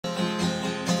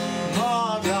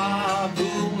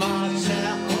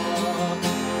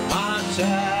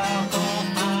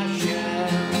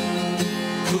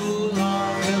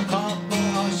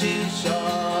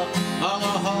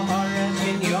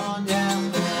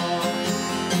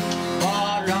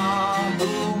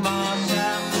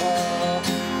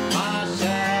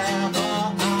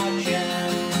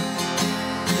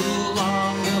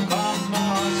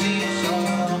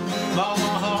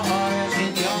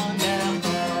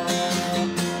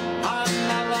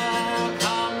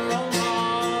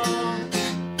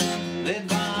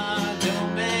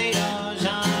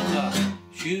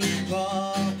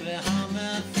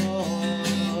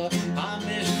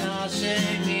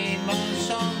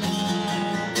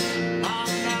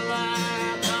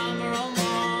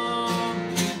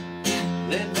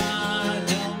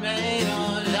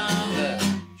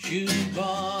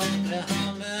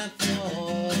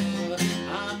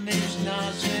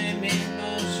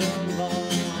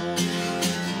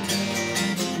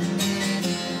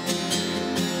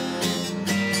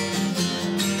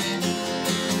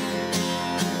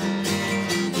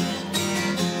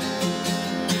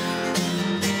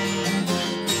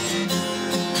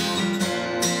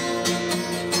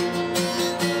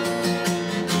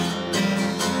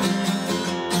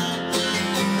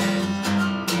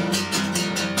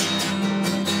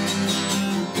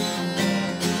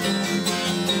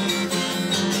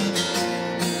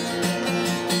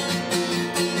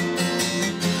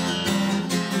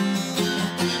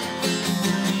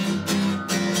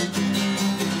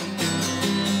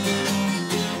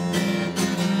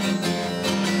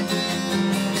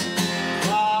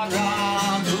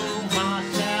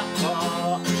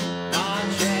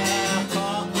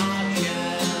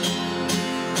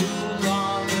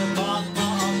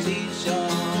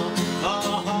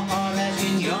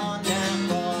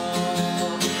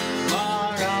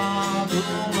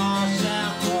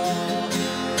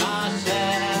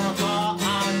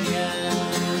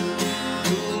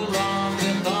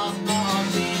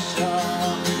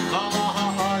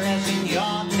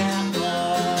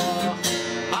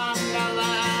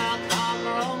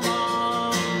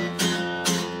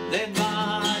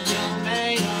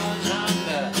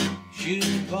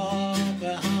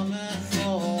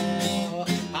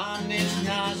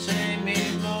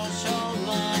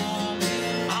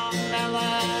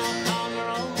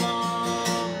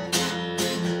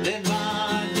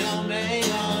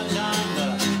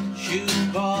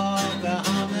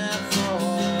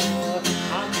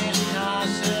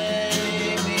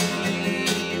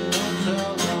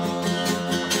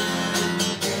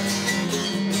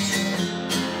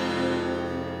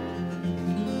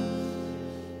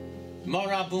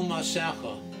Rabu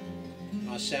Masacha.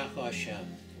 Masacha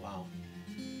Hashem. Wow.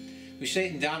 We say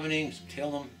it in davening,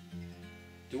 tell him.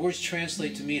 The words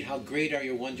translate to mean, how great are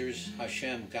your wonders,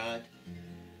 Hashem, God.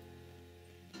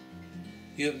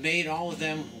 You have made all of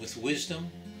them with wisdom.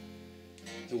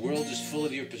 The world is full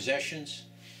of your possessions,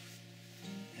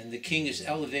 and the king is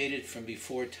elevated from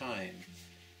before time,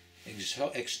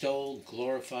 extolled,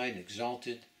 glorified, and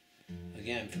exalted,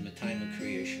 again, from the time of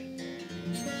creation.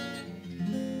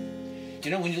 You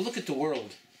know, when you look at the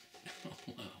world,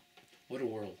 wow, what a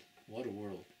world, what a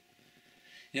world.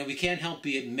 You know, we can't help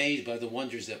be amazed by the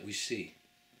wonders that we see.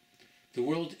 The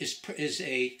world is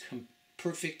a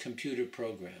perfect computer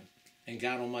program, and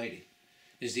God Almighty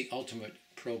is the ultimate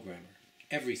programmer.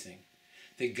 Everything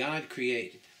that God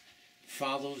created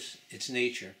follows its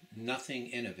nature.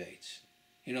 Nothing innovates.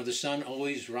 You know, the sun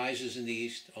always rises in the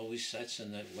east, always sets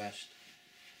in the west.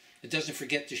 It doesn't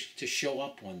forget to show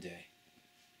up one day.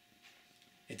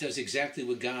 It does exactly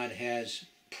what God has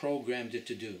programmed it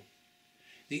to do.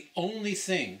 The only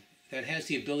thing that has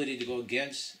the ability to go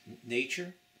against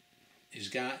nature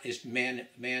is man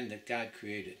that God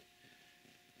created.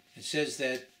 It says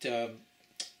that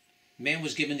man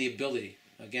was given the ability,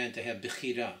 again, to have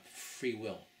bechira, free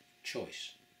will,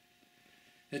 choice.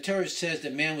 The Torah says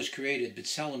that man was created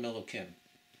b'tselem Elokim,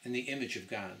 in the image of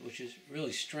God, which is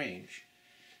really strange,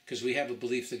 because we have a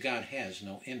belief that God has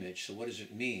no image. So what does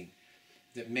it mean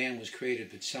that man was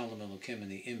created b'tselem Elokim, in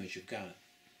the image of God?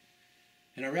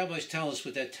 And our rabbis tell us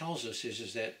what that tells us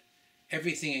is that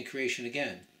everything in creation,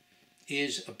 again,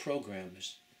 is a program.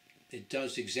 It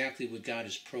does exactly what God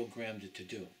has programmed it to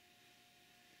do.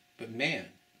 But man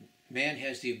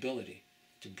has the ability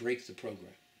to break the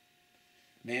program.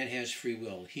 Man has free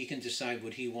will. He can decide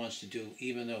what he wants to do,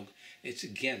 even though it's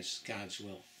against God's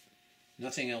will.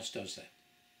 Nothing else does that.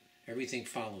 Everything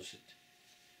follows it.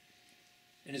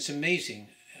 And it's amazing.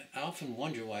 I often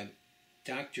wonder why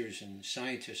doctors and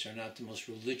scientists are not the most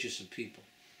religious of people,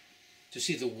 to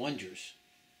see the wonders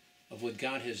of what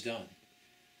God has done.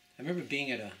 I remember being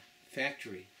at a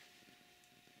factory,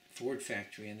 Ford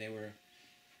factory, and they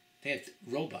had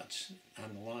robots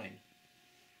on the line.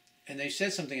 And they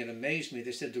said something that amazed me.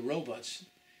 They said the robots,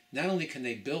 not only can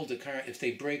they build a car, if they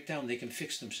break down, they can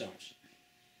fix themselves.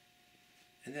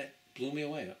 And that blew me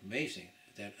away. Amazing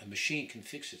that a machine can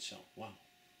fix itself. Wow.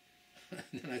 And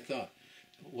then I thought,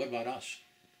 what about us?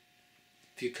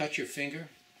 If you cut your finger,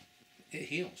 it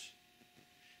heals.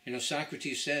 You know,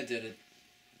 Socrates said that a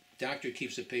doctor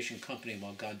keeps the patient company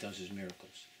while God does his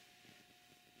miracles.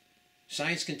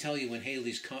 Science can tell you when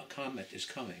Halley's comet is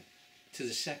coming to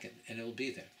the second, and it will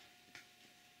be there.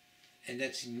 And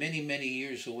that's many, many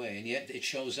years away, and yet it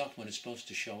shows up when it's supposed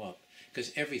to show up.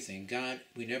 Because everything, God,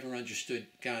 we never understood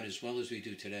God as well as we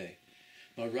do today.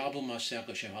 But Rabu Masach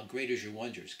Hashem, how great is your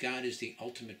wonders. God is the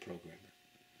ultimate programmer.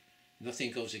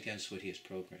 Nothing goes against what he has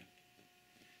programmed.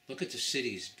 Look at the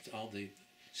cities, all the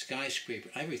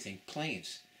skyscrapers, everything,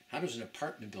 planes. How does an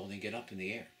apartment building get up in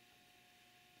the air?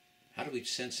 How do we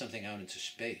send something out into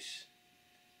space?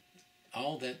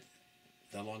 All that,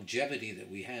 the longevity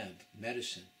that we have,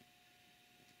 medicine,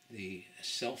 the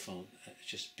cell phone, it's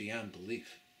just beyond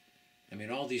belief. I mean,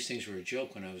 all these things were a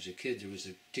joke when I was a kid. There was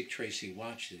a Dick Tracy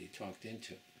watch that he talked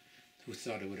into. Who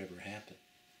thought it would ever happen?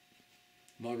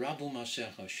 Marabu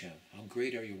Masech Hashem, how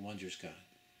great are your wonders, God.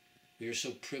 We are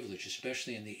so privileged,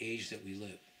 especially in the age that we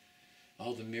live.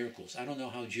 All the miracles. I don't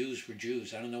know how Jews were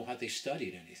Jews. I don't know how they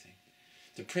studied anything.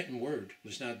 The printed word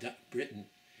was not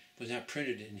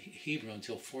printed in Hebrew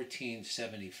until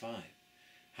 1475.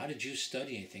 How did Jews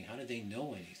study anything? How did they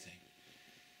know anything?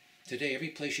 Today, every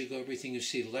place you go, everything you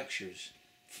see, lectures,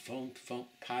 phone,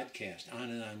 podcast, on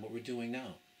and on, what we're doing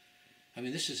now. I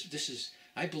mean, this is,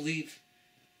 I believe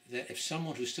that if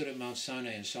someone who stood at Mount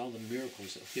Sinai and saw the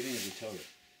miracles of giving of the Torah,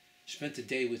 spent the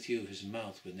day with you, his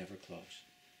mouth would never close.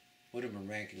 What a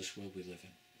miraculous world we live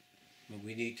in. What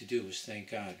we need to do is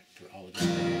thank God for all of his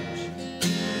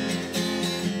miracles.